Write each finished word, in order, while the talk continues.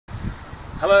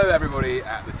Hello everybody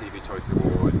at the TV Choice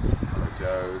Awards. Hello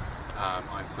Joe.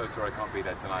 I'm so sorry I can't be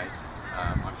there tonight.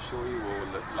 I'm sure you all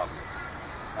look lovely.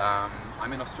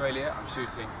 I'm in Australia. I'm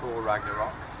shooting Thor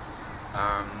Ragnarok.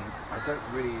 I don't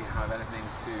really have anything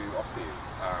to offer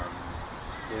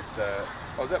you.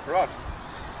 Is that for us?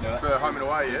 No, for Home and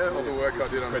Away, yeah, all the work I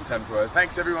did on Chris Hemsworth.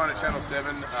 Thanks everyone at Channel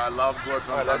 7. I loved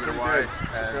working on Home and Away.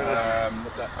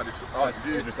 What's that?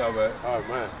 Idris Elba. Oh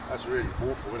man, that's really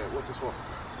awful, isn't it? What's this for?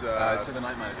 It's for the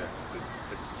night manager.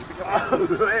 You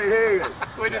become hey.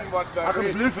 We didn't watch that. How come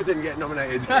Luther didn't get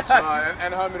nominated? That's right,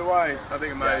 and Home and Away. I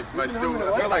think it may still.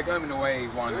 I feel like Home and Away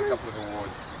won a couple of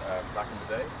awards back in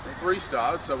the day. 3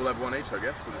 stars, so we'll have 1 each, I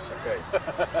guess. We'll just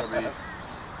probably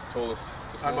tallest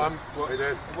to smallest. Well,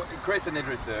 Chris and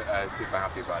Idris are super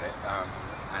happy about it,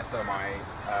 and so am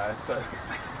I. So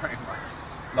thank you very much.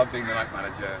 Love being the night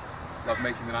manager. Love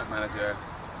making the night manager.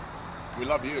 We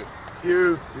love you.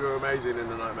 You're amazing in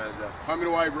The Night Manager. Home and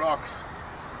Away rocks.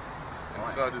 And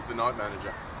so does the night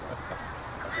manager.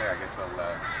 Okay, I guess I'll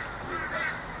leave it there.